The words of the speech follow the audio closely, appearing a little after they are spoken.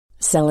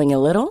Selling a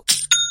little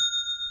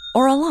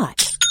or a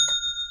lot?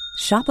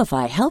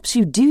 Shopify helps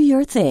you do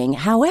your thing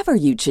however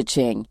you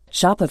cha-ching.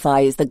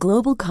 Shopify is the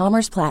global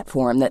commerce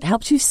platform that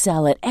helps you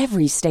sell at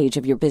every stage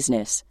of your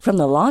business. From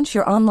the launch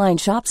your online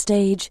shop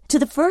stage to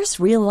the first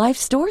real-life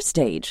store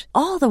stage,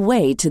 all the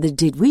way to the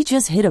did we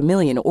just hit a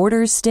million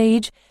orders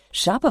stage.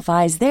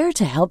 Shopify is there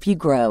to help you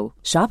grow.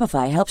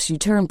 Shopify helps you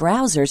turn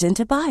browsers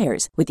into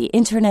buyers with the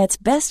internet's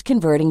best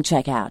converting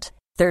checkout.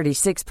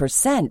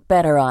 36%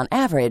 better on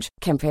average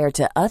compared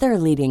to other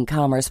leading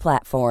commerce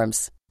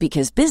platforms.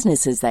 Because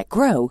businesses that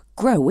grow,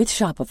 grow with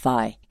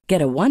Shopify.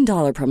 Get a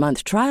 $1 per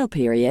month trial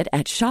period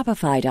at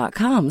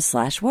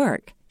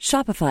shopify.com/work.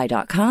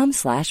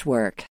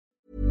 Shopify.com/work.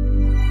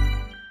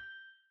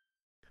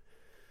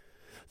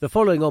 The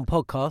following on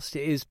podcast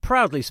is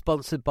proudly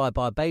sponsored by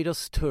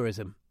Barbados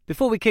Tourism.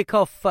 Before we kick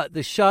off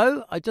the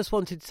show, I just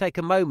wanted to take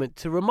a moment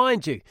to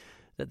remind you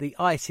that the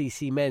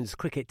ICC Men's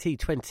Cricket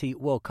T20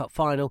 World Cup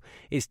Final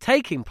is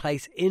taking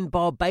place in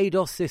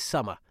Barbados this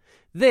summer.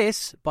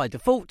 This, by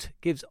default,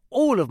 gives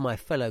all of my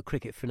fellow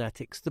cricket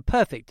fanatics the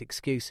perfect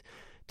excuse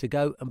to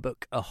go and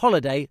book a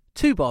holiday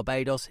to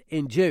Barbados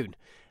in June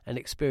and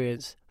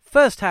experience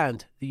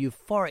firsthand the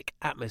euphoric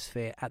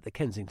atmosphere at the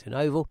Kensington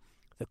Oval,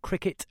 the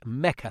cricket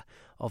mecca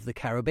of the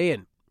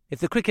Caribbean. If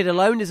the cricket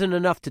alone isn't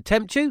enough to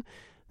tempt you,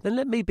 then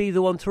let me be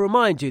the one to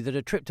remind you that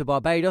a trip to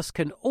Barbados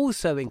can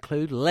also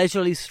include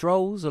leisurely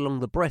strolls along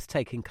the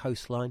breathtaking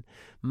coastline,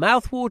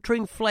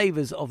 mouth-watering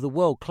flavours of the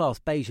world-class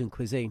Bajan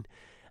cuisine,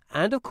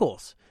 and, of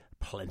course,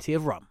 plenty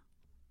of rum.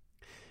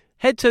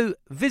 Head to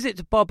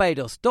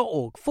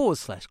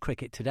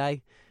visitbarbados.org/cricket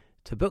today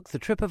to book the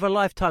trip of a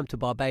lifetime to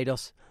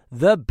Barbados,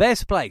 the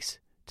best place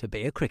to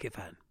be a cricket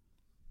fan.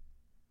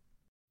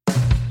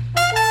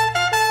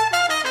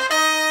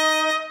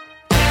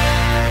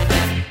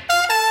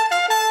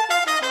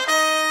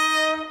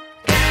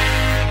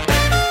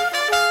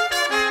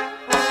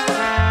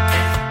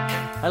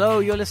 Hello,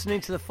 you're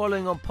listening to the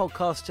following on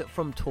podcast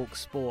from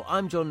TalkSport.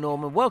 I'm John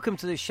Norman. Welcome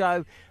to the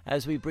show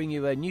as we bring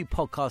you a new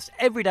podcast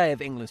every day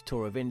of England's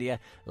tour of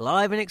India,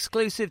 live and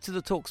exclusive to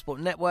the TalkSport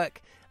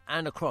network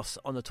and across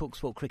on the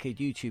TalkSport Cricket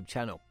YouTube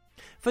channel.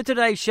 For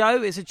today's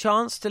show is a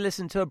chance to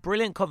listen to a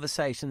brilliant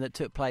conversation that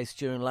took place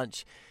during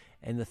lunch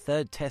in the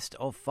third test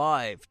of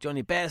 5.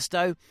 Johnny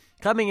Bairstow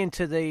coming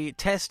into the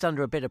test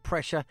under a bit of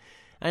pressure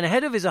and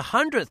ahead of his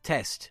 100th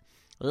test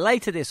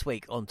later this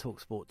week on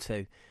TalkSport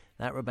 2.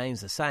 That remains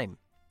the same.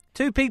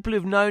 Two people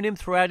who've known him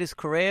throughout his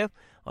career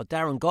are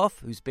Gough,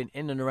 who's been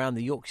in and around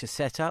the Yorkshire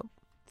setup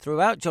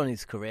throughout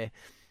Johnny's career,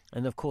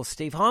 and of course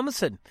Steve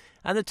Harmison.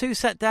 And the two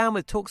sat down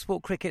with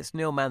TalkSport Cricket's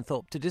Neil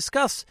Manthorpe to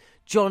discuss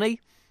Johnny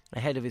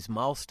ahead of his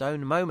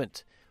milestone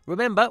moment.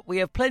 Remember, we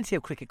have plenty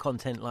of cricket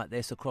content like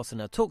this across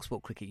on our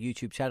TalkSport Cricket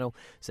YouTube channel,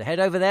 so head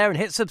over there and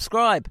hit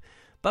subscribe.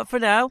 But for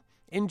now,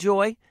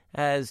 enjoy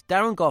as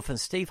Gough and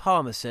Steve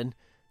Harmison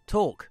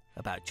talk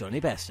about Johnny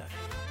Bairstow.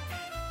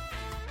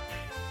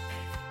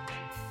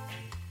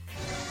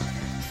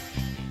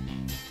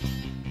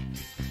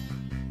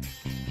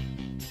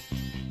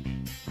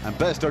 And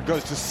Bairstow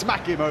goes to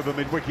smack him over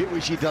mid-wicket,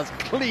 which he does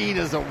clean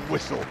as a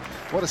whistle.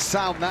 What a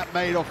sound that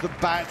made off the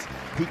bat.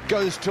 He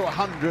goes to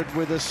 100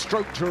 with a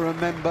stroke to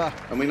remember.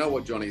 And we know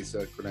what Johnny's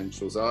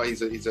credentials are.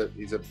 He's a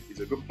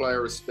good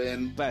player of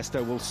spin.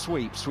 Bairstow will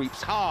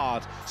sweeps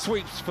hard,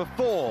 sweeps for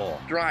 4.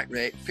 Strike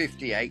rate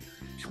 58,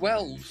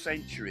 12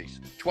 centuries,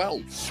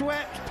 12.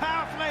 Swept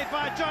powerfully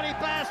by Johnny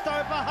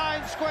Bairstow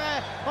behind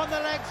square on the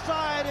leg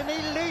side, and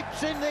he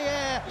leaps in the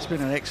air. It's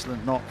been an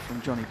excellent knock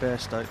from Johnny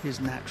Bairstow.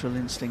 His natural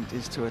instinct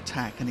is to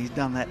attack, and he's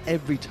done that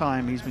every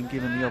time he's been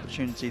given the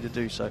opportunity to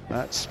do so.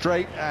 That's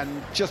straight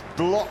and just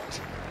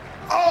blocked.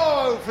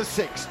 Oh, for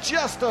 6,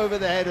 just over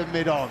the head of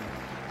mid-on.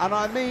 And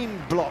I mean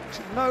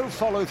blocked. No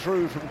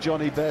follow-through from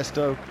Johnny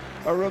Bairstow.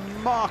 A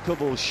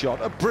remarkable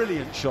shot, a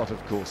brilliant shot,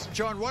 of course.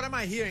 John, what am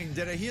I hearing?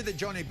 Did I hear that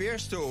Johnny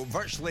Bairstow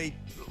virtually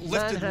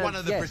lifted one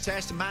of the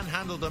protesters and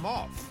manhandled him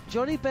off?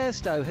 Johnny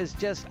Bairstow has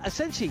just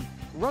essentially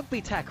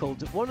rugby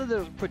tackled one of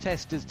the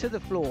protesters to the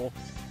floor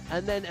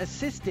and then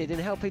assisted in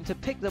helping to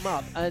pick them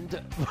up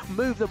and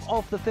move them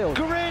off the field.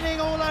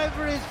 Grinning all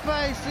over his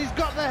face. He's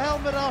got the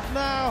helmet off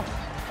now.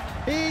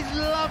 He's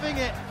loving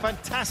it.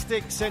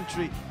 Fantastic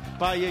century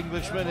by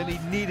Englishman, and he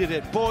needed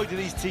it. Boy, did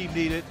his team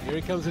need it. Here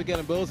he comes again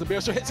and bowls, and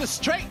Bairstow hits it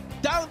straight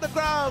down the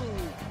ground.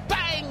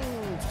 Bang!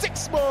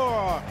 6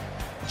 more!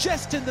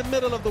 Just in the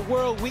middle of the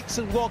World Weeks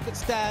and Walcott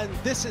stand.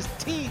 This is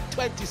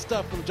T20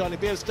 stuff from Johnny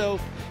Bairstow.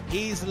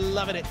 He's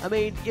loving it. I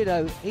mean, you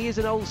know, he is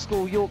an old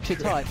school Yorkshire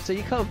type, so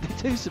you can't be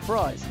too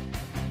surprised.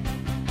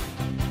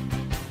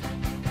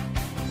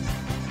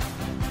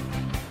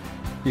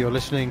 You're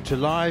listening to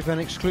live and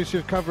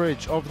exclusive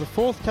coverage of the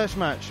 4th Test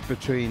match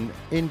between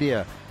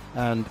India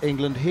and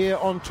England here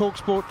on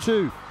TalkSport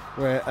 2,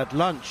 where at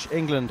lunch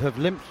England have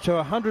limped to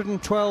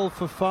 112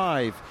 for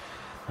 5,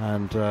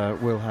 and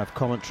we'll have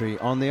commentary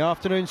on the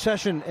afternoon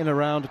session in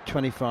around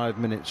 25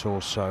 minutes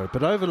or so.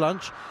 But over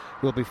lunch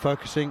we'll be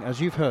focusing, as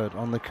you've heard,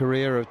 on the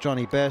career of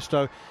Johnny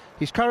Bairstow.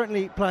 He's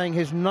currently playing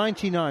his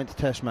 99th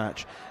Test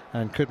match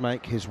and could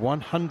make his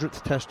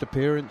 100th Test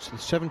appearance, the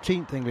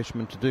 17th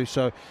Englishman to do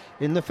so,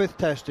 in the 5th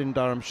Test in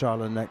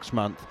Dharamshala next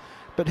month.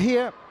 But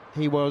here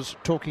he was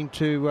talking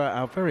to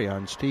our very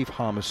own Steve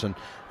Harmison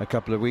a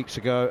couple of weeks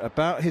ago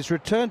about his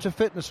return to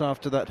fitness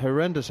after that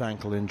horrendous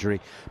ankle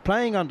injury,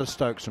 playing under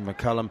Stokes and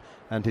McCullum,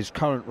 and his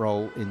current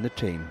role in the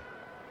team.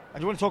 I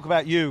do want to talk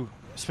about you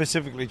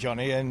specifically,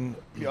 Johnny, and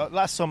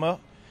last summer,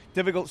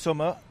 difficult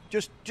summer.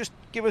 Just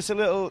give us a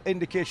little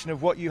indication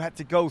of what you had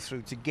to go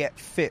through to get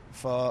fit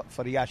for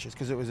the Ashes,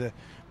 because it was a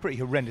pretty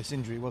horrendous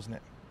injury, wasn't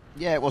it?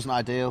 Yeah, it wasn't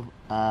ideal.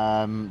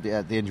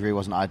 The injury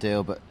wasn't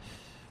ideal, but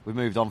we've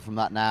moved on from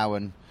that now,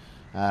 and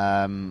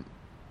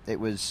it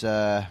was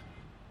at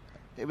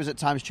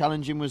times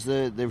challenging. Was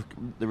the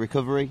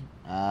recovery?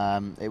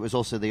 It was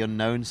also the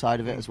unknown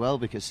side of it as well,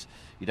 because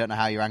you don't know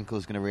how your ankle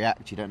is going to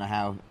react. You don't know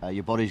how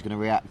your body's going to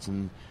react,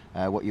 and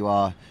what you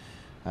are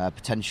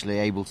potentially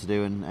able to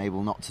do and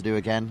able not to do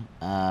again.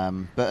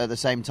 But at the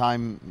same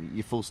time,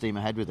 you're full steam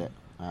ahead with it.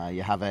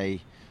 You have a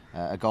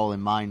goal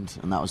in mind,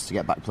 and that was to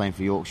get back playing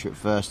for Yorkshire at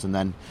first, and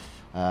then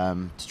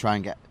to try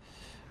and get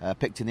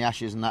picked in the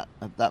Ashes, and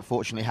that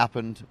fortunately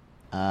happened.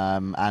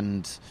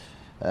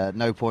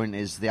 No point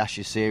is the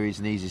Ashes series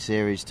an easy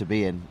series to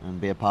be in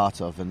and be a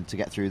part of, and to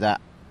get through that,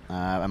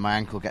 and my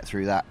ankle get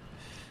through that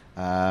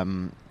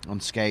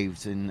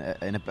unscathed in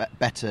a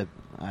better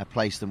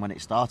place than when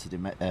it started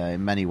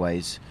in many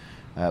ways,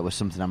 was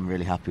something I'm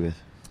really happy with.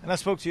 And I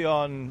spoke to you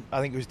on,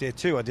 I think it was day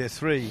 2 or day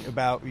 3,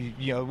 about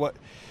what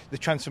the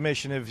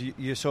transformation of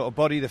your sort of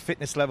body, the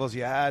fitness levels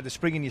you had, the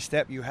spring in your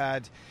step you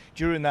had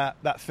during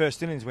that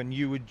first innings when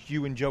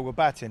you and Joe were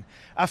batting.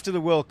 After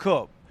the World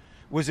Cup,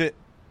 was it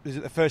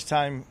the first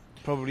time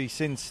probably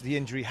since the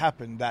injury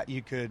happened that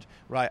you could,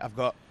 I've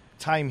got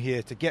time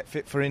here to get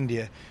fit for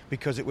India,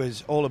 because it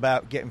was all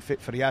about getting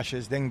fit for the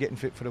Ashes, then getting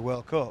fit for the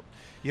World Cup.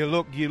 You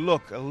look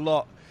a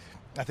lot,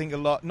 I think a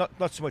lot,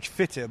 not so much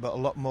fitter, but a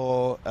lot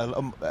more, a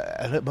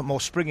little bit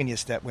more spring in your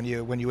step when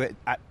you were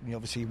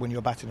obviously when you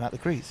were batting at the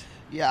crease.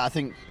 Yeah, I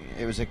think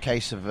it was a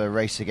case of a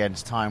race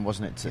against time,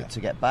 wasn't it, to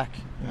get back.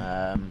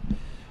 Yeah.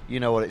 You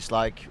know what it's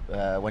like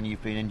when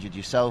you've been injured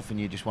yourself and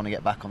you just want to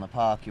get back on the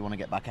park. You want to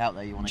get back out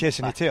there. You want to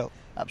chasing your tail.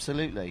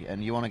 Absolutely,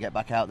 and you want to get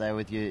back out there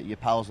with your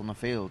pals on the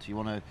field. You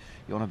want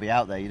to be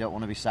out there. You don't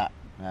want to be sat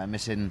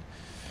missing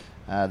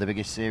the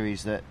biggest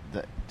series that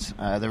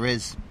there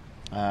is,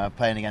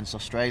 playing against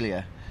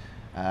Australia.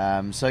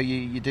 So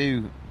you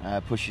do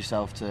push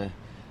yourself to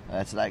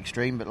that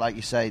extreme. But like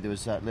you say, there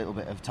was that little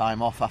bit of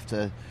time off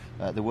after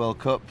the World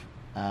Cup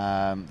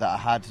that I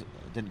had.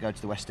 Didn't go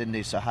to the West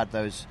Indies, so I had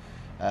those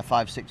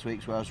 5-6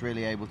 weeks where I was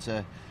really able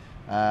to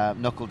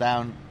knuckle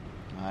down.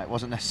 It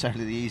wasn't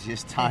necessarily the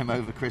easiest time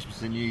over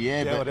Christmas and New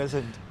Year. No, but, it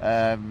isn't.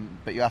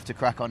 But you have to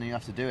crack on and you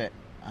have to do it.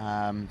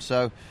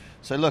 So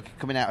look,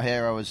 coming out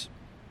here, I was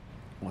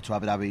to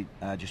Abu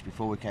Dhabi just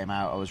before we came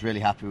out. I was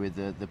really happy with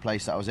the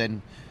place that I was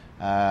in,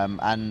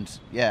 and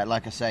yeah,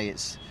 like I say,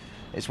 it's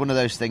one of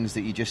those things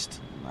that you just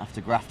have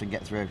to graft and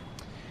get through.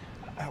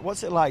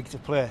 What's it like to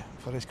play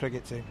for this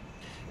cricket team?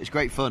 It's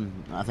great fun.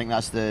 I think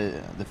that's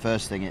the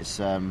first thing. It's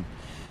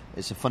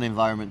a fun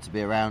environment to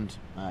be around.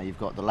 You've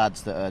got the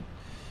lads that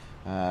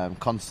are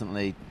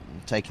constantly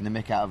taking the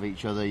mick out of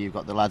each other. You've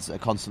got the lads that are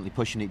constantly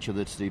pushing each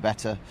other to do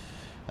better.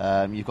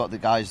 You've got the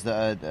guys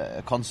that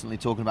are constantly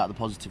talking about the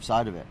positive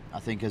side of it.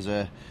 I think as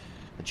a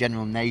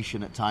general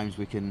nation, at times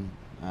we can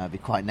be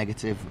quite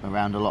negative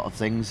around a lot of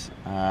things,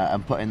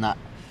 and putting that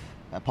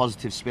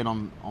positive spin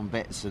on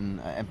bits and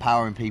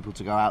empowering people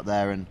to go out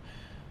there and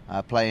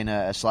play in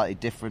a slightly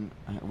different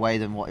way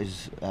than what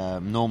is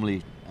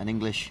normally an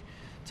English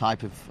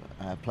type of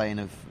playing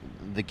of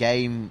the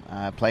game,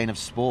 playing of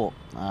sport,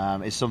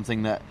 is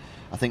something that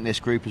I think this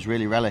group has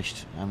really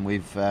relished, and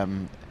we've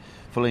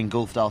fully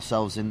engulfed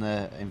ourselves in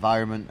the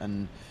environment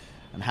and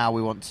how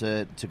we want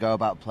to go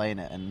about playing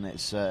it, and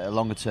it's a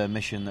longer term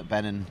mission that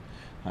Ben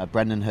and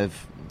Brendan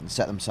have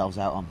set themselves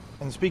out on.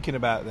 And speaking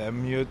about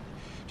them, you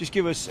just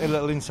give us a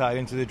little insight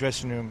into the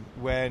dressing room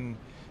when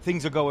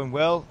things are going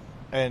well,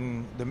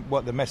 and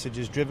what the message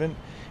is driven,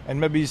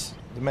 and maybe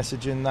the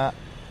message in that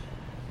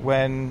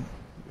when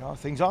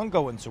things aren't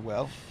going so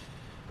well.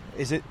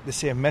 Is it the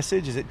same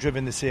message? Is it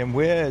driven the same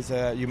way? As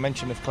you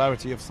mentioned, of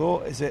clarity of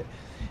thought, is it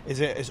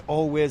as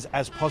always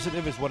as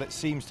positive as what it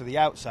seems to the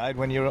outside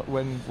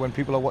when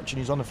people are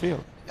watching you on the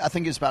field? I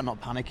think it's about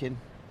not panicking.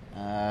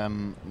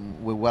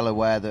 We're well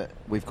aware that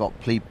we've got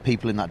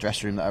people in that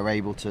dressing room that are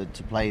able to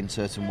play in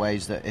certain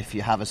ways, that if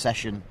you have a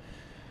session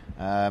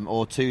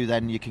or two,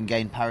 then you can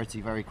gain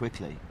parity very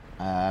quickly,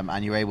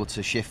 and you're able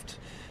to shift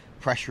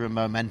pressure and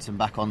momentum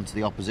back onto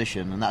the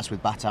opposition, and that's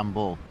with bat and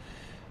ball.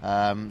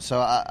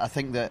 So I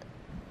think that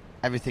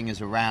everything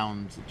is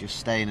around just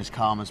staying as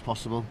calm as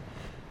possible,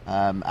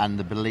 and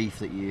the belief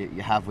that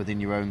you have within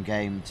your own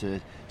game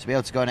to be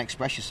able to go and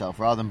express yourself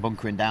rather than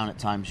bunkering down at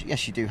times.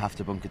 Yes, you do have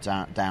to bunker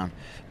down.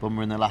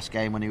 Bummer in the last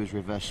game when he was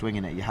reverse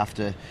swinging it, you have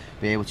to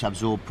be able to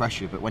absorb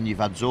pressure, but when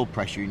you've absorbed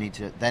pressure, you need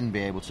to then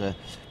be able to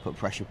put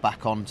pressure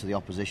back onto the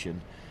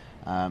opposition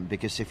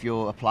because if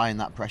you're applying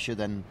that pressure,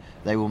 then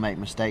they will make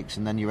mistakes,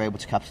 and then you're able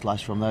to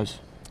capitalise from those.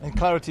 And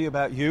clarity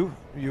about you've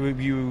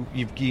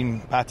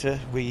been batter,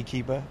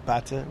 wicketkeeper,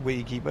 batter,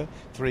 wicketkeeper,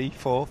 3,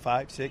 4,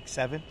 5, 6,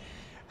 7.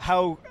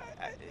 How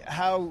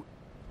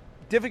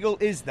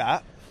difficult is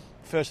that,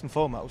 first and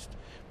foremost?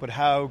 But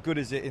how good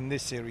is it in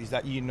this series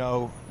that you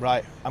know,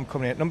 right, I'm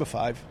coming in at number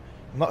 5,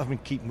 I'm not having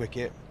keeping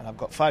wicket, and I've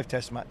got 5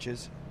 test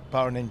matches,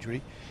 bar an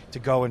injury, to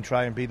go and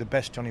try and be the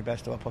best Johnny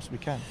Bairstow I possibly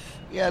can?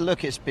 Yeah,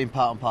 look, it's been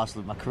part and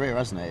parcel of my career,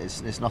 hasn't it?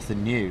 It's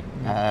nothing new.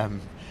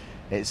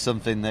 It's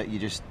something that you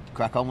just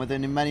crack on with,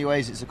 and in many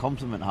ways it's a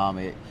compliment,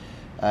 Harmy,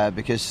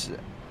 because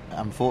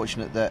I'm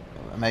fortunate that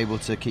I'm able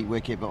to keep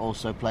wicket but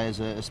also play as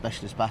a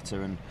specialist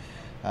batter, and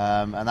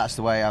that's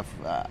the way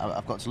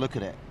I've got to look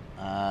at it.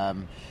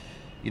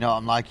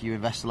 I'm like you,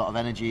 invest a lot of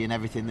energy in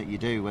everything that you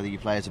do, whether you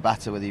play as a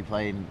batter, whether you're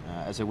playing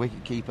as a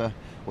wicket keeper,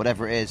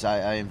 whatever it is.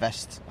 I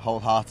invest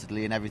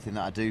wholeheartedly in everything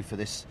that I do for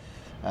this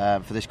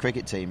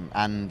cricket team,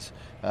 and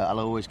I'll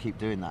always keep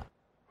doing that.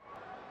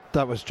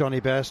 That was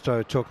Johnny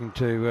Bairstow talking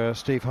to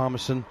Steve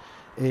Harmison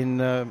in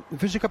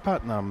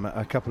Visakhapatnam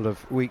a couple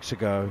of weeks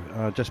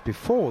ago, just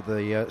before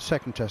the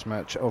second test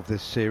match of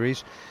this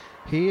series.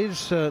 He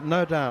is,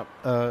 no doubt,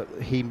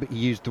 he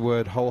used the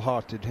word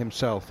wholehearted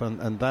himself,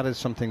 and that is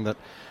something that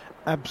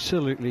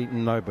absolutely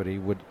nobody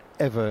would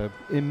ever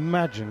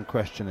imagine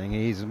questioning.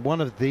 He's one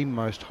of the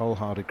most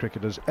wholehearted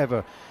cricketers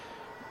ever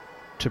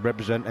to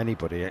represent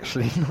anybody,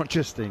 actually, not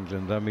just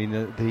England. I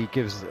mean, he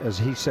gives, as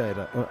he said,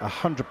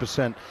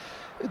 100%.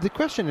 The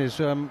question is,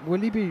 will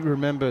he be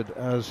remembered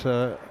as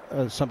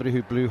somebody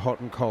who blew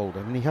hot and cold?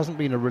 I mean, he hasn't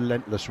been a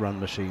relentless run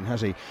machine,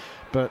 has he?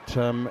 But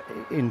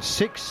in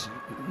 6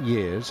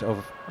 years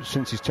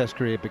since his Test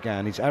career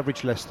began, he's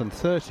averaged less than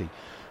 30.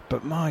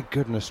 But my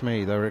goodness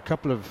me, there are a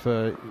couple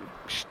of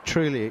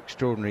truly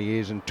extraordinary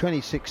years. In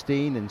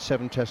 2016, in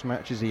 7 Test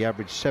matches, he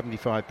averaged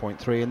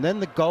 75.3. And then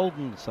the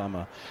golden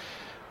summer,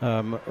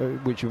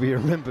 which will be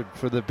remembered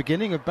for the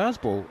beginning of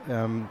Bazball,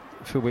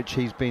 for which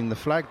he's been the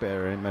flag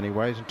bearer in many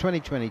ways. In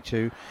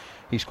 2022,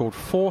 he scored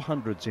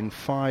 400s in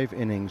 5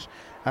 innings,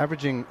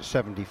 averaging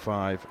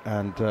 75,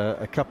 and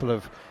a couple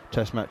of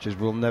Test matches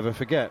we'll never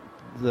forget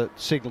that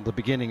signalled the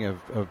beginning of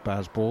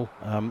Bazball.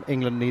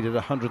 England needed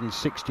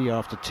 160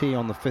 after tea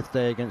on the 5th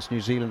day against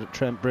New Zealand at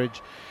Trent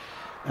Bridge.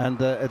 And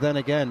then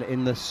again,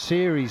 in the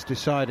series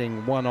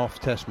deciding one-off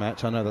Test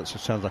match, I know that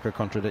sounds like a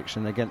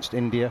contradiction, against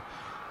India,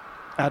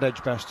 at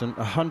Edgbaston,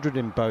 100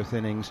 in both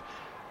innings.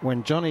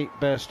 When Johnny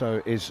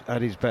Bairstow is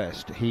at his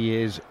best, he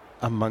is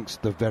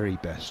amongst the very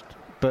best.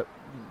 But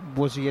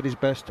was he at his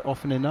best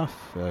often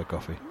enough,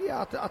 Gough?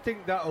 Yeah, I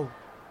think that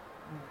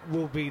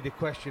will be the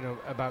question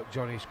about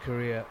Johnny's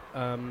career.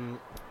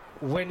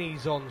 When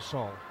he's on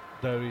song,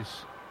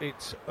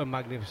 it's a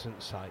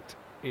magnificent sight.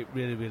 It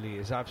really, really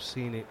is. I've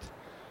seen it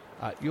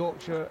at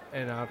Yorkshire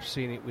and I've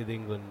seen it with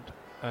England.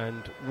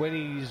 And when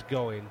he's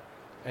going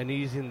and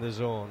he's in the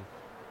zone,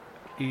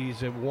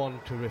 he's one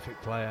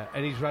terrific player,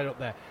 and he's right up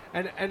there.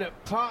 And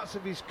at parts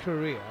of his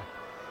career,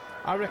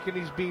 I reckon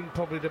he's been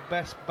probably the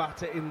best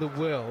batter in the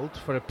world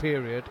for a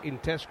period in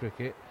Test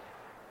cricket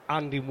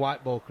and in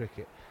white ball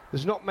cricket.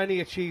 There's not many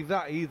achieve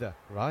that either,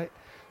 right?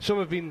 Some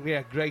have been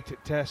great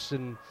at Tests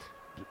and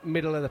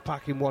middle of the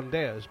pack in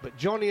one-dayers, but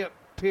Johnny at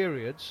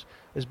periods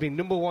has been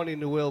number 1 in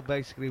the world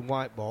basically in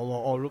white ball,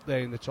 or up there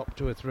in the top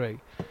 2 or 3,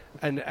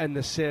 and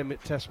the same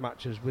at Test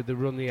matches with the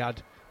run he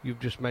had, you've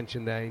just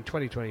mentioned there, in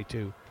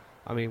 2022.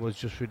 I mean, was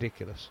just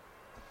ridiculous.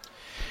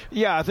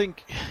 Yeah, I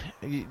think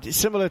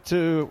similar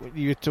to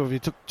you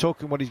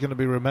talking what he's going to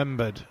be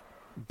remembered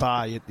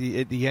by at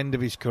the end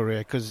of his career,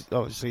 because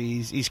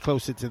obviously he's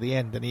closer to the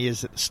end than he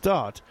is at the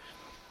start.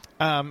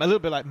 A little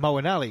bit like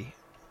Moeen Ali.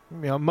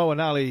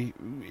 Moeen Ali,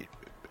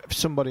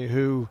 somebody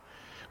who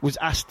was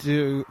asked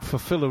to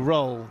fulfill a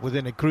role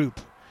within a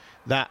group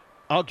that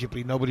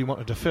arguably nobody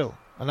wanted to fill,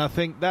 and I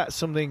think that's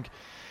something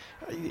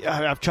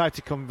I've tried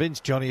to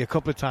convince Johnny a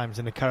couple of times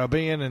in the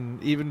Caribbean,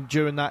 and even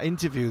during that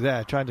interview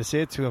there, trying to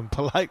say to him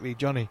politely,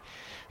 Johnny,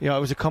 it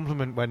was a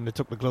compliment when they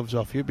took the gloves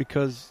off you,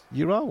 because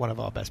you are one of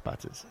our best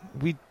batters.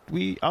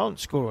 We aren't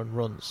scoring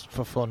runs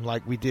for fun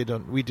like we are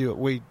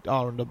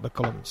under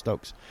McCullum and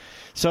Stokes.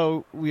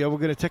 So we're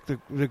going to take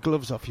the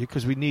gloves off you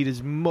because we need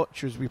as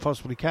much as we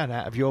possibly can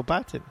out of your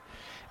batting.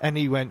 And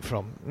he went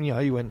from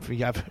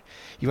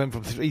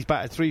he's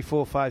batted 3,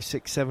 4, 5,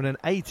 6, 7, and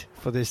 8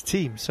 for this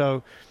team.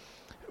 So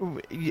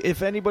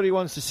if anybody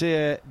wants to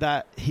say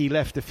that he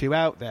left a few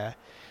out there,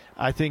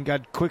 I think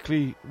I'd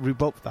quickly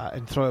rebut that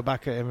and throw it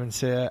back at him and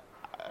say,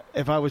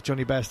 if I was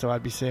Johnny Bairstow,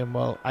 I'd be saying,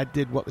 well, I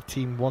did what the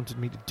team wanted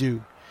me to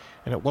do.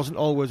 And it wasn't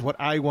always what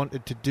I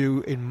wanted to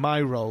do in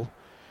my role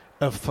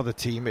for the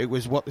team. It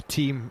was what the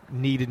team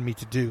needed me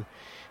to do.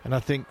 And I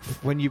think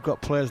when you've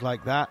got players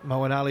like that,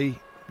 Moeen Ali,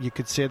 you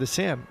could say the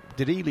same.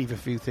 Did he leave a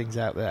few things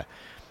out there?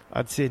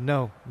 I'd say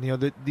no.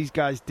 These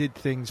guys did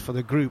things for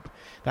the group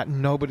that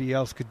nobody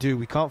else could do.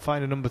 We can't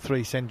find a number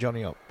 3, send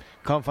Johnny up.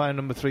 Can't find a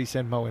number 3,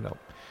 send Moeen up.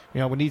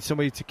 We need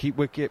somebody to keep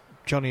wicket,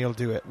 Johnny will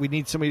do it. We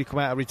need somebody to come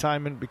out of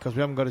retirement because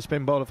we haven't got a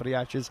spin bowler for the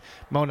Ashes.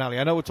 Mo and Ali.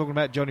 I know we're talking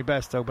about Johnny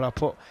Bairstow, but I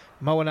put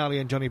Mo and Ali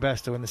and Johnny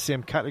Bairstow in the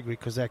same category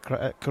because their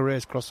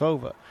careers cross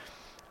over.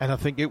 And I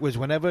think it was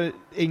whenever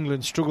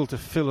England struggled to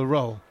fill a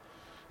role,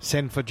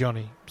 send for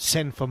Johnny,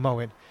 send for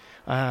Moeen.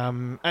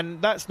 And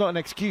that's not an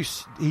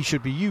excuse he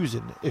should be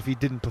using if he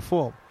didn't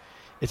perform.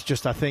 It's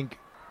just, I think,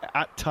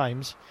 at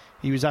times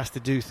he was asked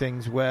to do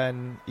things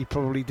when he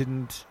probably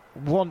didn't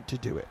want to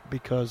do it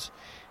because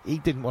he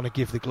didn't want to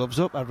give the gloves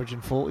up,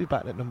 averaging 40,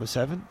 batting at number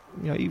 7.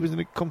 He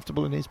wasn't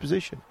comfortable in his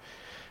position.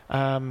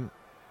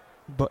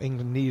 But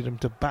England needed him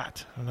to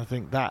bat, and I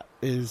think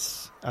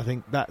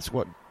that's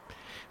what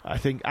I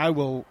think I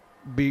will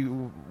be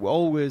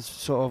always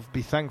sort of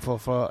be thankful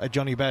for a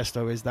Johnny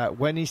Bairstow, is that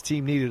when his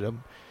team needed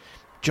him,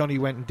 Johnny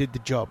went and did the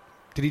job.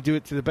 Did he do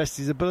it to the best of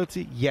his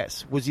ability?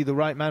 Yes. Was he the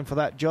right man for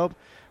that job?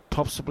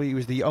 Possibly he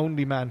was the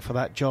only man for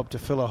that job to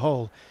fill a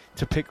hole,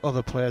 to pick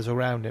other players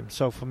around him.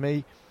 So for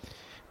me,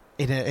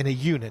 in a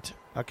unit,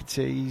 I could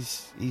say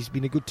he's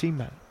been a good team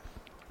man.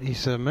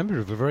 He's a member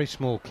of a very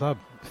small club,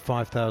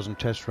 5,000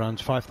 test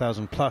runs,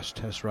 5,000 plus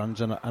test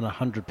runs, and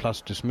 100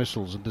 plus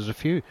dismissals. And there's a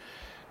few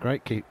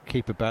great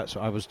keeper bats.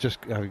 I was just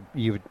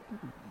you were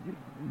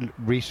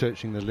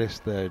researching the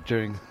list there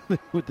during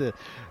with the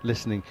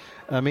listening.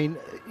 I mean,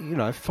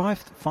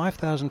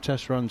 5,000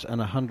 test runs and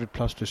 100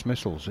 plus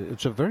dismissals.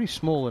 It's a very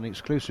small and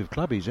exclusive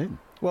club he's in.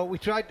 Well, we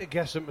tried to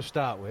guess them to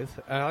start with,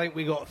 and I think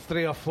we got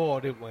 3 or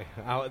 4, didn't we,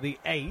 out of the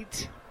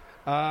 8.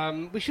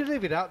 We should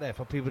leave it out there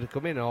for people to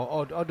come in,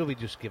 or do we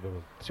just give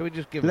them? Shall we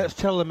just give them? Let's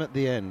tell them at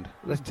the end.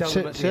 Let's tell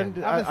them at the end.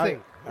 Have a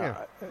think.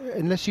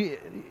 Unless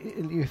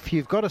if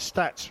you've got a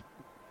stats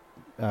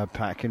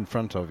pack in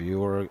front of you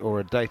or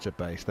a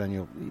database, then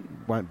it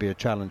won't be a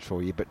challenge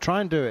for you. But try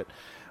and do it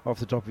off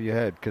the top of your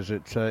head, because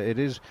it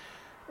is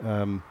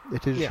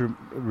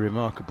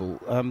remarkable.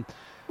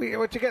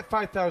 To get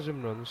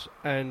 5,000 runs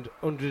and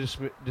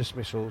 100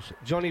 dismissals,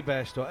 Johnny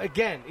Bairstow,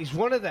 again, he's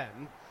one of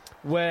them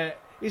where,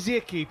 is he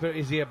a keeper,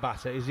 is he a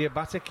batter? Is he a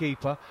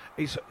batter-keeper?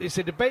 It's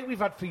a debate we've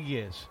had for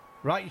years,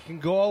 right? You can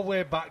go all the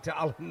way back to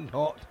Alan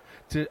Knott,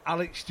 to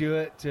Alex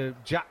Stewart, to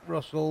Jack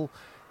Russell,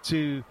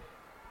 to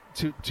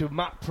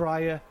Matt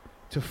Pryor,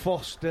 to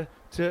Foster,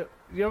 to,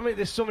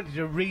 there's somebody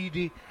to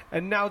Reedy,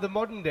 and now the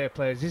modern-day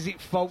players. Is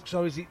it Folkes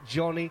or is it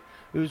Johnny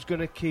who's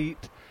going to keep?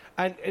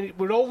 And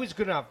we're always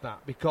going to have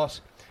that,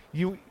 because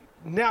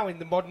now in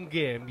the modern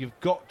game, you've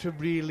got to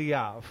really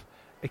have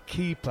a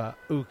keeper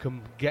who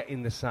can get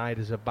in the side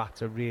as a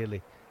batter,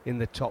 really, in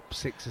the top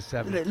 6 or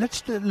 7.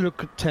 Let's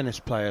look at tennis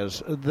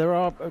players. There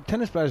are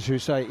tennis players who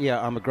say,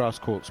 yeah, I'm a grass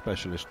court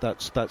specialist.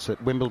 That's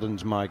it.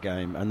 Wimbledon's my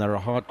game. And there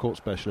are hard court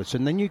specialists.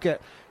 And then you get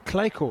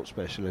clay court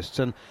specialists.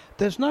 And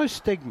there's no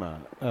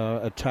stigma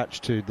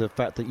attached to the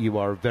fact that you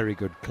are a very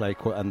good clay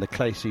court, and the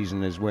clay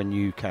season is when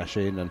you cash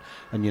in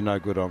and you're no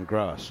good on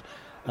grass.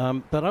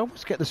 But I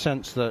always get the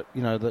sense that,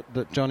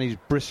 that Johnny's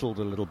bristled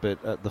a little bit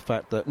at the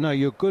fact that, no,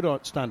 you're good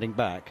at standing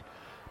back,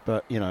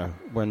 but,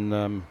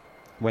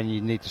 when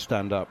you need to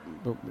stand up,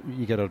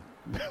 you get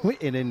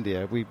in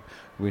India, we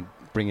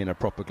bring in a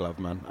proper glove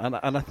man, and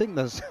I think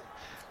that's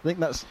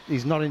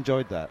he's not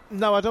enjoyed that.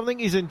 No, I don't think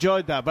he's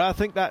enjoyed that, but I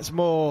think that's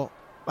more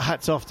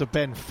hats off to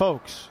Ben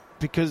Folkes,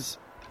 because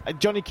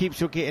Johnny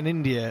keeps looking in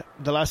India.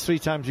 The last 3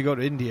 times you go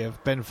to India,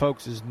 Ben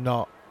Folkes is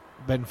not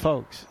Ben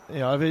Folkes.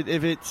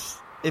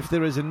 If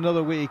there is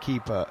another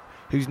wicketkeeper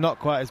who's not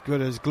quite as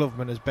good as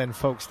Gloveman as Ben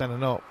Folkes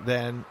standing up,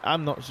 then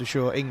I'm not so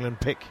sure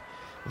England pick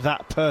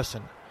that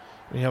person.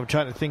 I'm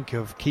trying to think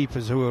of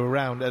keepers who were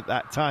around at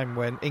that time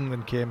when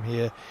England came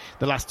here.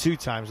 The last 2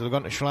 times they've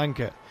gone to Sri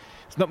Lanka.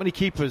 There's not many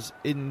keepers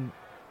in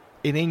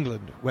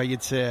England where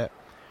you'd say,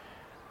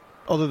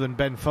 other than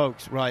Ben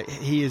Folkes, right,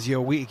 he is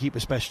your wicketkeeper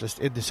specialist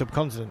in the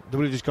subcontinent. They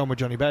would have just gone with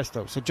Johnny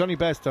Bairstow. So Johnny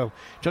Bairstow's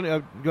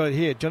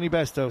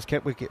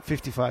kept wicket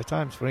 55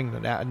 times for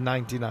England out of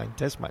 99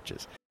 test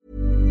matches.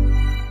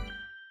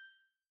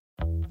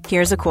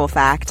 Here's a cool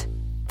fact.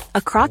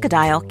 A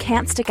crocodile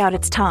can't stick out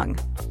its tongue.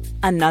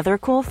 Another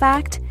cool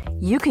fact,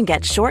 you can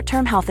get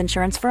short-term health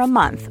insurance for a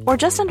month or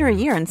just under a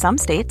year in some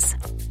states.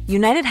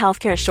 United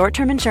Healthcare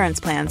short-term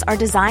insurance plans are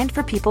designed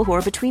for people who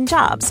are between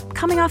jobs,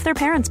 coming off their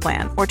parents'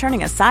 plan, or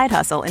turning a side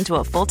hustle into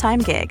a full-time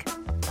gig.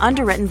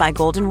 Underwritten by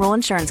Golden Rule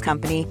Insurance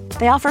Company,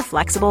 they offer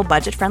flexible,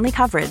 budget-friendly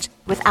coverage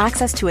with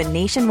access to a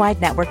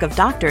nationwide network of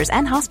doctors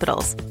and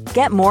hospitals.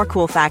 Get more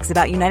cool facts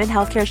about United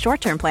Healthcare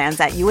short-term plans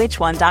at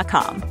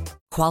uh1.com.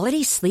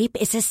 Quality sleep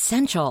is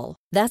essential.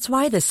 That's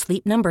why the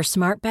Sleep Number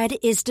Smart Bed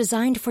is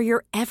designed for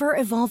your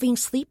ever-evolving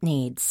sleep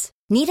needs.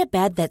 Need a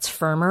bed that's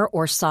firmer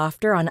or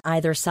softer on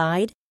either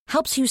side?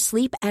 Helps you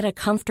sleep at a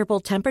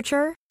comfortable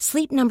temperature?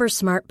 Sleep Number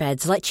Smart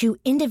Beds let you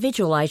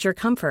individualize your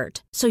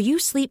comfort, so you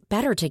sleep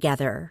better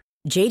together.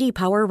 J.D.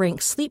 Power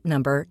ranks Sleep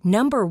Number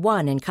number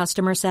 1 in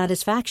customer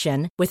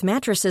satisfaction with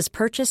mattresses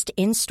purchased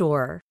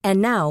in-store.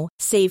 And now,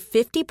 save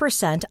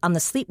 50% on the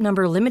Sleep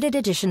Number Limited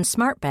Edition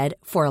Smart Bed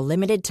for a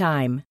limited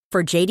time.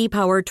 For J.D.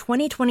 Power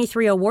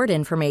 2023 award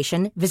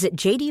information, visit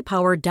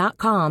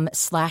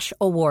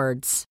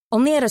jdpower.com/awards.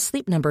 Only at a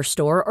Sleep Number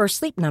store or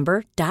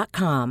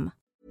sleepnumber.com.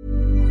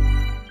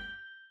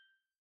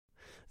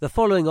 The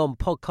following on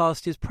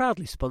podcast is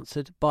proudly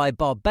sponsored by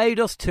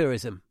Barbados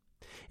Tourism.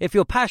 If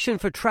your passion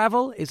for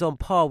travel is on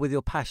par with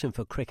your passion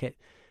for cricket,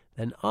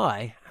 then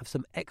I have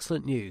some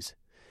excellent news.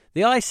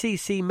 The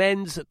ICC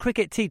Men's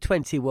Cricket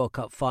T20 World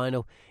Cup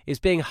Final is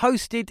being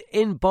hosted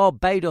in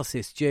Barbados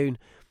this June,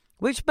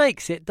 which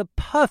makes it the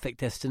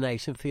perfect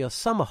destination for your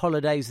summer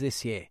holidays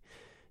this year.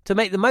 To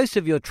make the most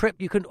of your trip,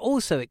 you can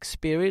also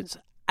experience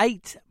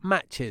 8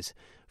 matches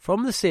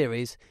from the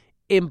series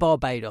in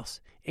Barbados,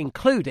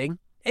 including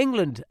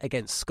England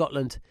against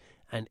Scotland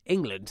and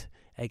England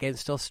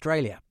against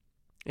Australia.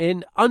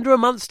 In under a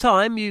month's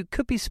time, you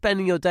could be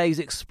spending your days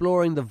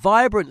exploring the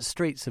vibrant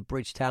streets of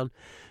Bridgetown,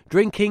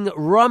 drinking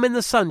rum in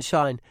the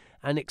sunshine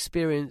and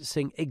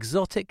experiencing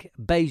exotic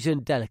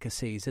Bajan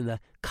delicacies. In the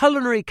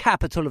culinary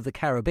capital of the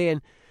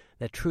Caribbean,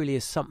 there truly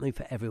is something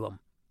for everyone.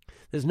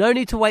 There's no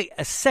need to wait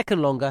a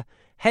second longer.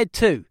 Head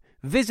to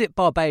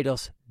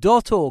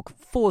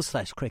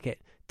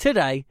visitbarbados.org/cricket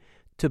today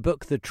to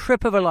book the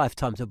trip of a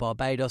lifetime to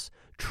Barbados,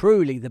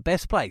 truly the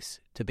best place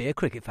to be a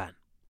cricket fan.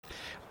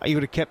 He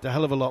would have kept a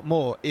hell of a lot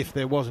more if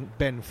there wasn't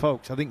Ben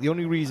Foakes. I think the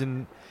only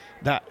reason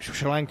that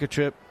Sri Lanka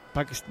trip,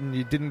 Pakistan,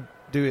 you didn't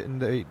do it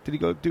did he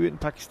go do it in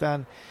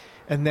Pakistan,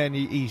 and then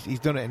he's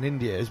done it in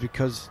India, is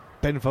because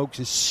Ben Foakes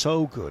is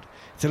so good.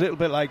 It's a little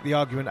bit like the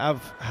argument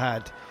I've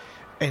had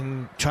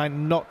in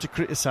trying not to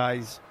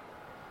criticise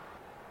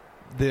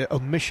the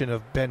omission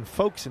of Ben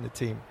Foakes in the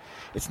team.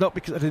 It's not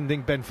because I didn't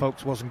think Ben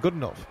Foakes wasn't good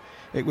enough.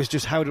 It was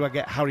just, how do I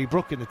get Harry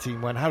Brook in the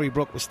team when Harry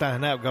Brook was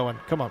standing out going,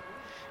 come on,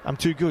 I'm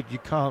too good, you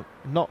can't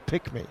not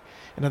pick me.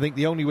 And I think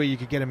the only way you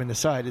could get him in the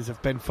side is if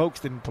Ben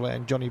Foakes didn't play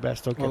and Johnny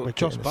Bairstow get wicket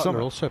Josh in the Butler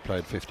summer. also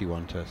played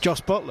 51 tests.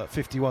 Josh Butler,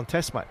 51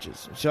 test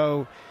matches.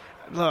 So,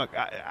 look,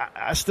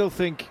 I still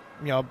think,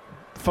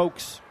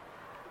 Foakes,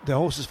 the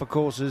horses for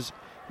courses,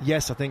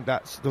 yes, I think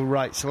that's the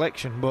right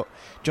selection, but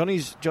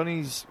Johnny's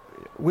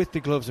with the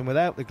gloves and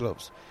without the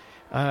gloves.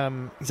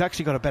 He's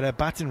actually got a better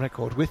batting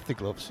record with the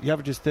gloves. He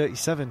averages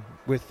 37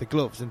 with the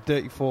gloves and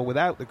 34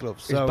 without the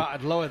gloves. So he's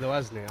batted lower though,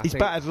 hasn't he? He's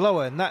batted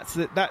lower, and that's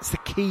the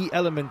key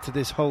element to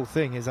this whole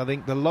thing. Is I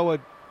think the lower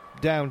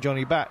down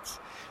Johnny bats,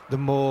 the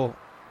more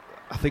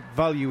I think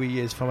value he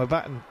is from a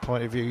batting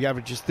point of view. He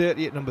averages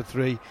 30 at number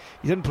 3.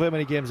 He didn't play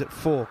many games at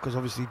 4 because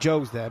obviously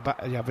Joe's there.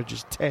 He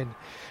averages 10,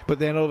 but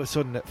then all of a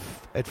sudden at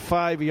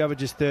 5 he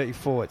averages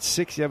 34. At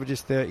 6 he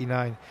averages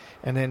 39,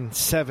 and then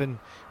 7,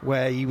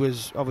 where he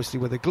was obviously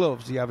with the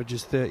gloves, he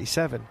averages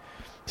 37.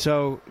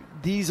 So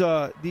these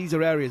are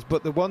areas.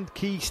 But the one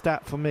key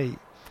stat for me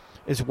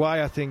is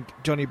why I think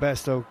Johnny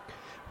Bairstow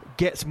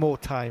gets more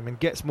time and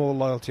gets more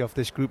loyalty off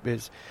this group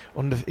is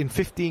in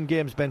 15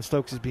 games Ben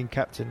Stokes has been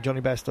captain,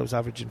 Johnny Bairstow's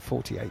averaging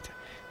 48.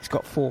 He's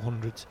got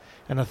 400s,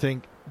 and I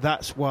think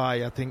that's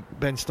why I think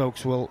Ben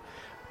Stokes will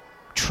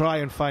try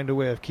and find a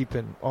way of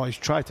keeping, or he's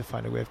tried to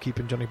find a way of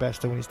keeping Johnny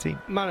Bairstow in his team.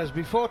 Manners,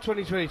 before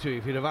 2022,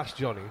 if you'd have asked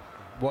Johnny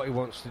what he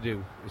wants to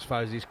do as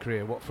far as his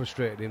career, what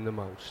frustrated him the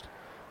most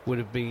would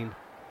have been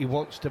he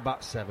wants to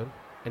bat 7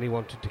 and he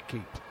wanted to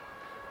keep.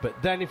 But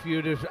then if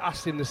you'd have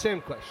asked him the same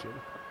question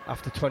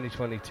after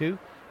 2022,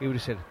 he would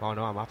have said, oh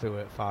no, I'm happy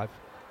with it 5.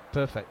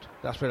 Perfect.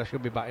 That's where I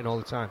should be batting all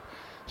the time.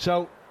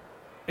 So,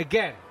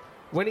 again,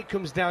 when it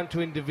comes down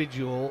to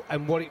individual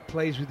and what it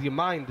plays with your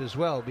mind as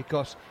well,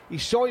 because he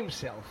saw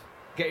himself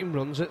getting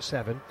runs at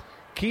 7,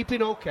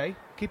 keeping okay,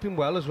 keeping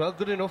well as well,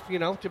 good enough,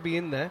 to be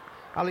in there.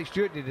 Alex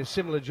Stewart did a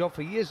similar job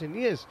for years and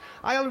years.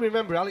 I only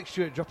remember Alex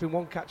Stewart dropping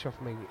 1 catch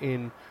off me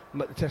in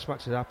the test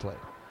matches I played.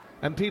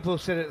 And people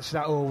said at the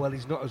start, oh, well,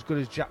 he's not as good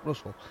as Jack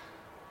Russell.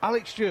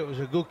 Alex Stewart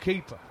was a good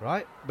keeper,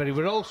 right? But he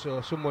was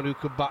also someone who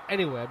could bat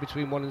anywhere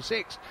between 1 and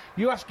 6.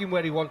 You ask him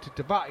where he wanted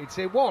to bat, he'd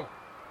say 1.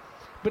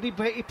 But he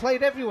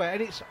played everywhere,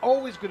 and it's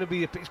always going to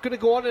be, it's going to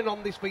go on and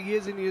on this for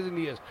years and years and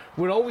years.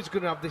 We're always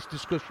going to have this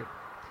discussion.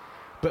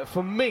 But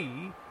for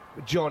me,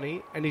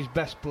 Johnny and his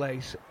best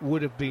place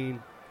would have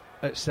been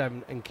at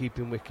 7 and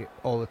keeping wicket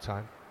all the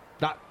time.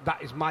 That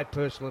is my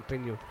personal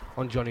opinion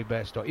on Johnny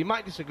Bairstow. He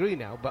might disagree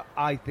now, but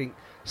I think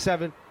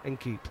 7 and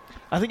keep.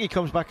 I think he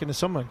comes back in the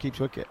summer and keeps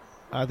wicket.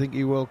 I think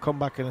he will come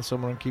back in the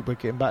summer and keep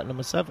wicket and bat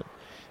number 7.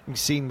 You've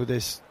seen with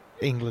this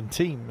England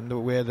team and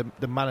where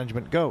the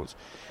management goes,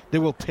 they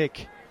will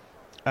pick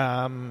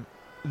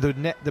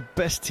the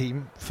best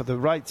team for the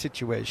right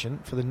situation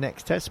for the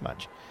next Test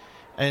match.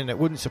 And it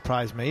wouldn't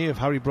surprise me if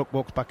Harry Brook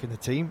walks back in the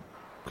team,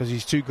 because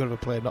he's too good of a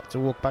player not to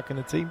walk back in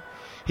the team.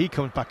 He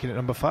comes back in at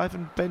number 5,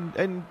 and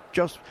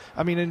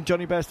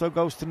Johnny Bairstow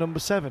goes to number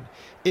 7.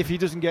 If he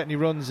doesn't get any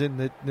runs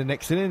in the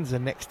next innings, the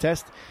next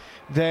Test,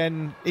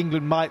 then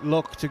England might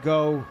look to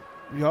go,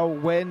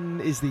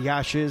 when is the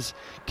Ashes?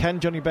 Can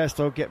Johnny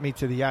Bairstow get me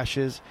to the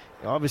Ashes?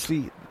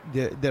 Obviously,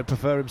 they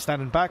prefer him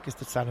standing back as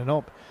to standing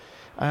up.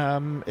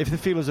 If they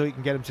feel as though he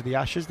can get him to the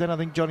Ashes, then I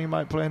think Johnny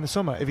might play in the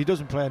summer. If he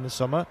doesn't play in the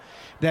summer,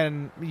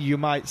 then you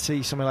might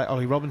see something like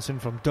Ollie Robinson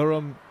from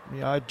Durham,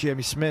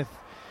 Jamie Smith.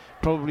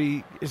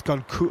 Probably it's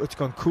gone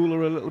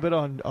cooler a little bit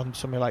on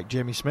something like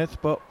Jamie Smith,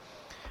 but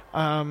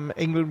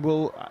England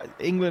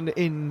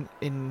in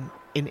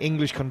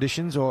English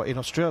conditions or in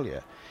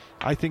Australia,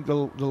 I think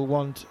they'll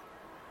want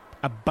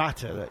a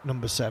batter at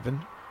number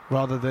 7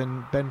 rather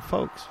than Ben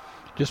Foakes.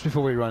 Just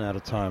before we run out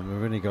of time,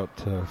 we've only got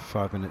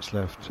 5 minutes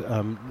left.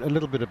 A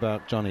little bit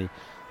about Johnny,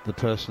 the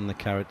person, the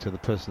character, the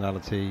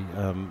personality,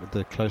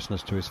 the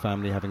closeness to his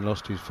family, having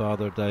lost his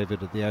father,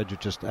 David, at the age of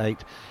just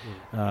 8,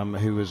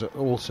 who was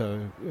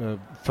also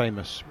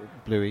famous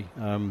Bluey,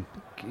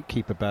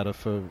 keeper batter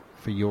for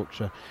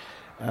Yorkshire.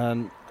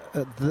 And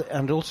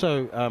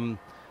also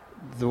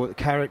the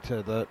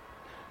character that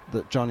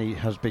Johnny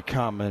has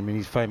become. I mean,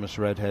 he's famous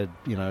redhead,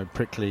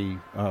 prickly,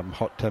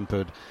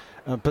 hot-tempered.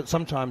 But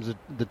sometimes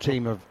the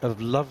team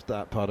have loved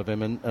that part of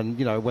him, and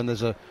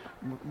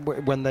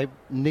when they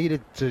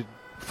needed to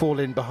fall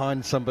in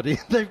behind somebody,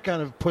 they've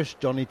kind of pushed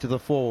Johnny to the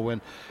fore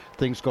when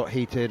things got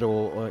heated,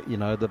 or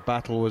the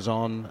battle was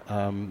on,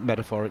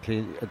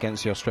 metaphorically,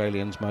 against the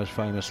Australians most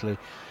famously.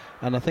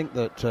 And I think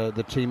that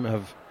the team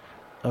have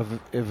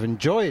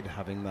enjoyed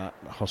having that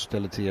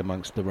hostility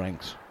amongst the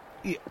ranks.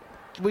 Yeah,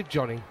 with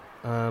Johnny,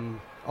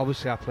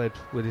 obviously I played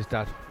with his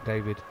dad,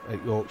 David,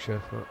 at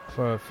Yorkshire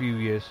for a few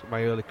years,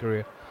 my early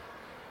career.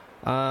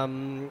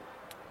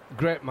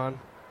 Great man,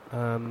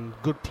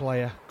 good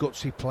player,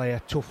 gutsy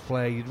player, tough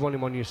player. You'd want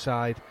him on your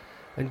side.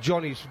 And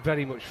Johnny's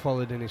very much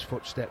followed in his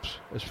footsteps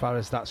as far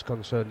as that's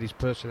concerned. His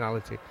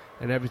personality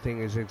and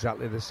everything is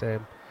exactly the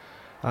same.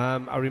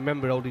 I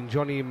remember holding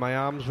Johnny in my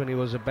arms when he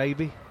was a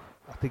baby.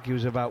 I think he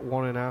was about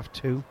 1.5,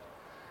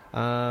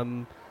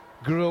 2.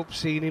 Grew up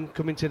seeing him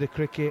come into the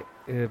cricket,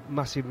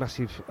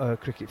 massive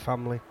cricket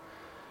family.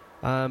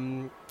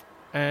 And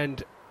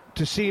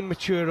to see him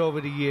mature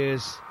over the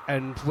years,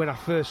 and when I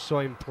first saw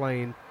him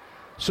playing,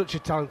 such a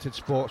talented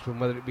sportsman,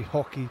 whether it be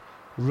hockey,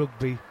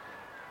 rugby.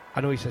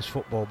 I know he says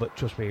football, but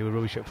trust me, he was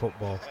rubbish at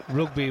football.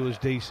 Rugby was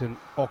decent,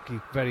 hockey,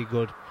 very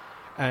good,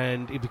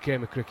 and he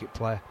became a cricket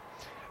player.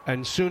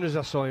 And as soon as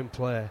I saw him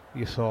play,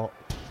 you thought,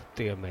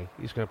 dear me,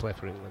 he's going to play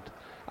for England.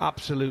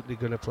 Absolutely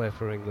going to play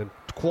for England.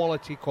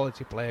 Quality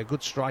player,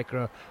 good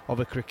striker of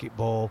a cricket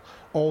ball,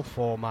 all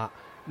format,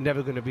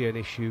 never going to be an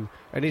issue.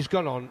 And he's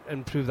gone on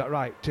and proved that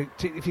right.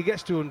 If he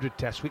gets to 100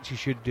 tests, which he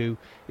should do,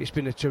 it's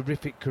been a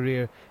terrific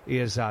career he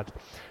has had.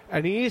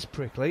 And he is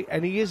prickly,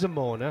 and he is a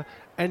moaner,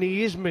 and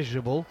he is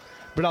miserable.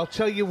 But I'll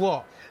tell you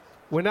what,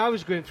 when I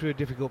was going through a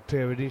difficult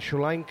period in Sri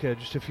Lanka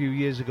just a few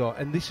years ago,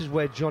 and this is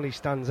where Johnny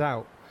stands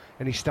out,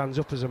 and he stands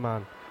up as a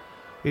man,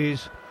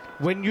 is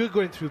when you're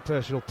going through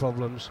personal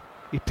problems,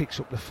 he picks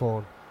up the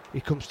phone.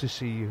 He comes to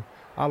see you.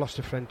 I lost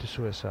a friend to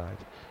suicide,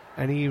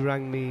 and he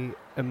rang me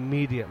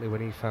immediately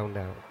when he found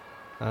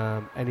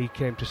out. And he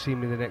came to see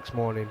me the next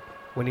morning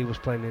when he was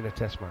playing in a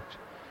test match.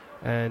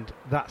 And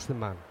that's the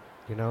man,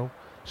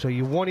 So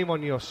you want him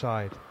on your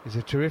side. He's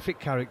a terrific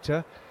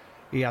character.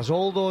 He has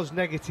all those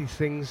negative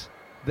things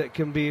that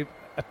can be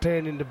a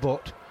pain in the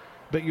butt,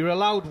 but you're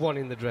allowed one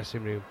in the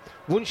dressing room.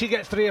 Once you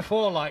get 3 or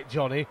 4 like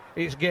Johnny,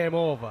 it's game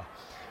over.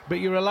 But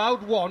you're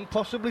allowed 1,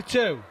 possibly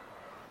 2.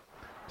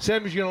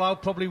 Same as you're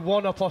allowed probably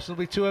 1 or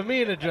possibly 2 of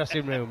me in a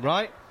dressing room,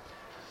 right?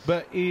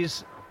 But we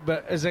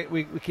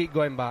keep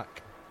going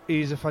back,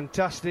 he's a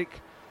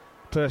fantastic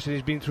person.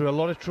 He's been through a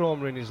lot of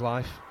trauma in his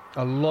life,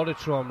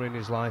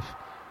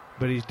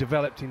 but he's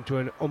developed into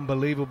an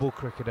unbelievable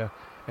cricketer.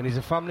 And he's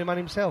a family man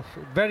himself,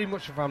 very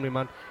much a family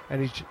man,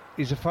 and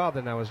he's a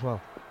father now as well.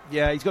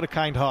 Yeah, he's got a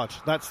kind heart.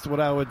 That's what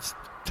I would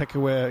take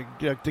away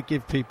to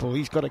give people.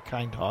 He's got a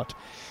kind heart.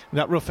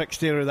 That rough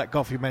exterior that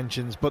Gough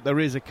mentions, but there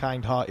is a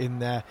kind heart in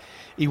there.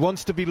 He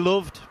wants to be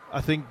loved.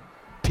 I think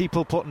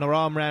people putting their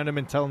arm around him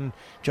and telling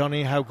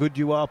Johnny how good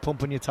you are,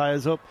 pumping your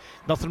tyres up.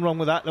 Nothing wrong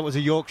with that. That was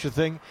a Yorkshire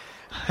thing.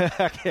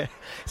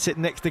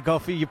 Sitting next to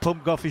Gough, you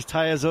pump Gough's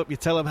tyres up, you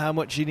tell him how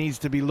much he needs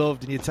to be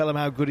loved, and you tell him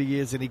how good he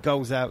is, and he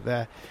goes out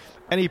there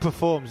and he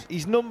performs.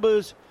 His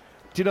numbers,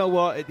 do you know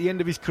what, at the end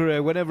of his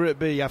career, whenever it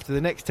be, after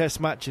the next test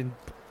match in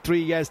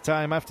 3 years'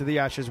 time, after the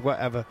Ashes,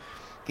 whatever,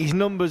 his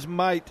numbers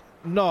might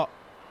not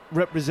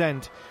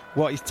represent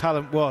what his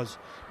talent was,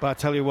 but I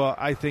tell you what,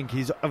 I think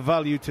he's a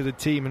value to the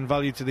team and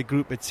value to the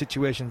group at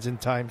situations and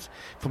times,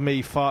 for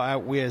me, far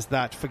outweighs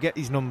that. Forget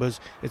his numbers,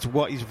 it's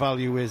what his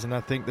value is. And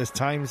I think there's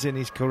times in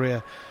his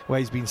career where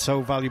he's been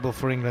so valuable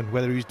for England,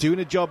 whether he was doing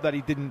a job that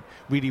he didn't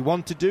really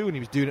want to do and he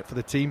was doing it for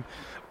the team,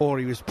 or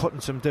he was put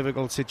in some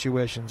difficult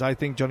situations. I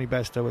think Johnny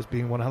Bairstow has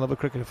been one hell of a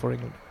cricketer for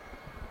England.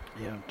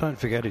 Yeah, don't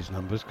forget his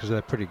numbers because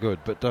they're pretty good,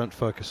 but don't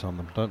focus on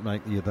them. Don't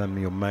make them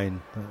your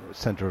main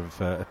centre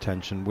of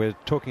attention. We're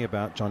talking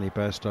about Johnny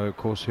Bairstow, of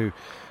course, who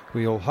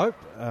we all hope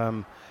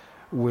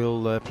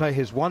will play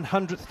his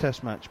 100th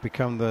Test match,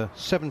 become the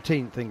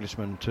 17th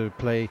Englishman to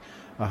play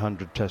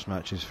 100 Test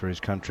matches for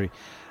his country.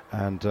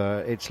 And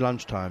it's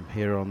lunchtime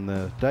here on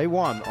the day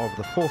 1 of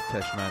the 4th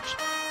Test match.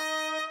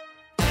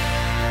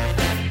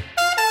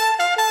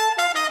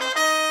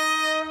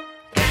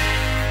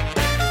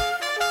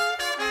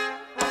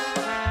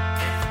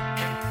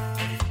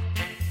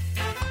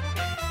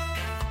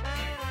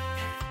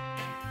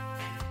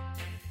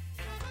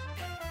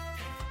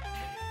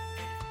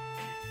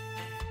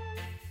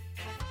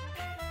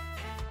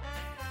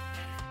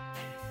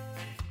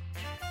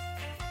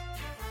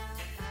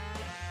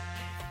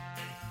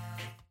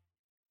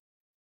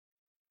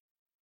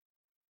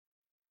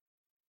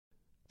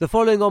 The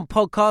following on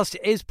podcast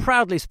is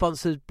proudly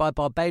sponsored by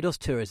Barbados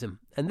Tourism,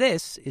 and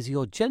this is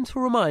your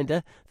gentle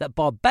reminder that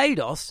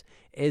Barbados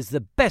is the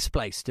best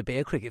place to be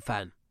a cricket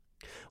fan.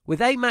 With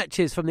 8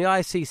 matches from the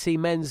ICC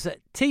Men's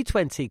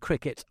T20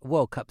 Cricket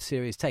World Cup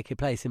Series taking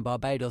place in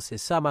Barbados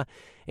this summer,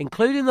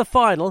 including the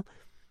final,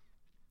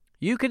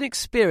 you can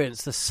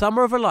experience the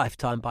summer of a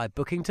lifetime by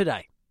booking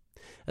today.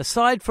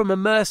 Aside from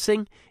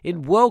immersing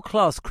in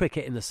world-class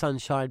cricket in the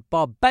sunshine,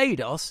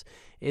 Barbados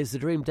is the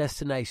dream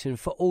destination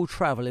for all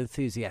travel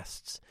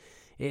enthusiasts.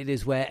 It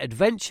is where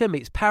adventure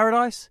meets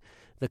paradise,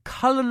 the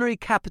culinary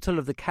capital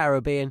of the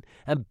Caribbean,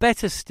 and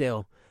better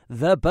still,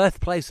 the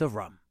birthplace of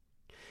rum.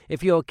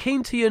 If you're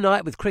keen to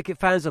unite with cricket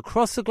fans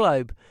across the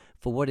globe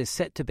for what is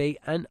set to be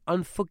an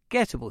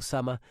unforgettable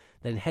summer,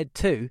 then head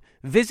to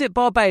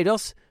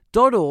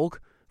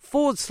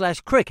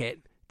visitbarbados.org/cricket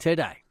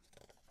today.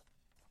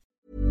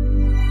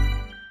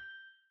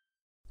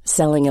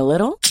 Selling a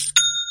little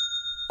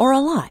or a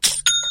lot?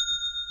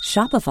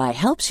 Shopify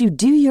helps you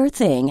do your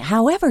thing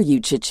however you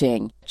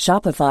cha-ching.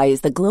 Shopify is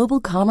the global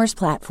commerce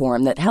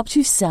platform that helps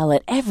you sell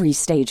at every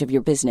stage of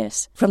your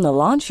business. From the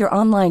launch your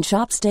online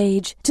shop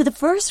stage to the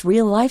first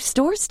real-life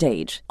store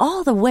stage,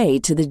 all the way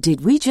to the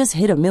did we just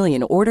hit a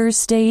million orders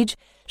stage.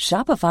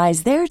 Shopify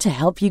is there to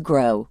help you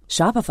grow.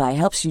 Shopify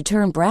helps you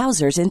turn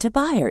browsers into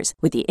buyers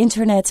with the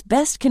internet's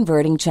best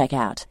converting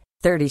checkout.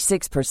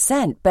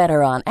 36%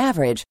 better on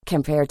average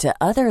compared to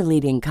other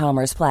leading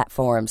commerce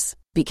platforms.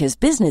 Because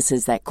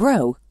businesses that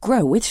grow,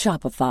 grow with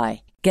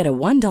Shopify. Get a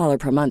 $1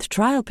 per month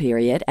trial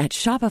period at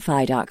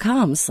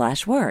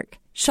shopify.com/work.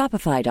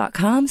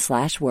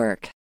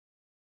 Shopify.com/work.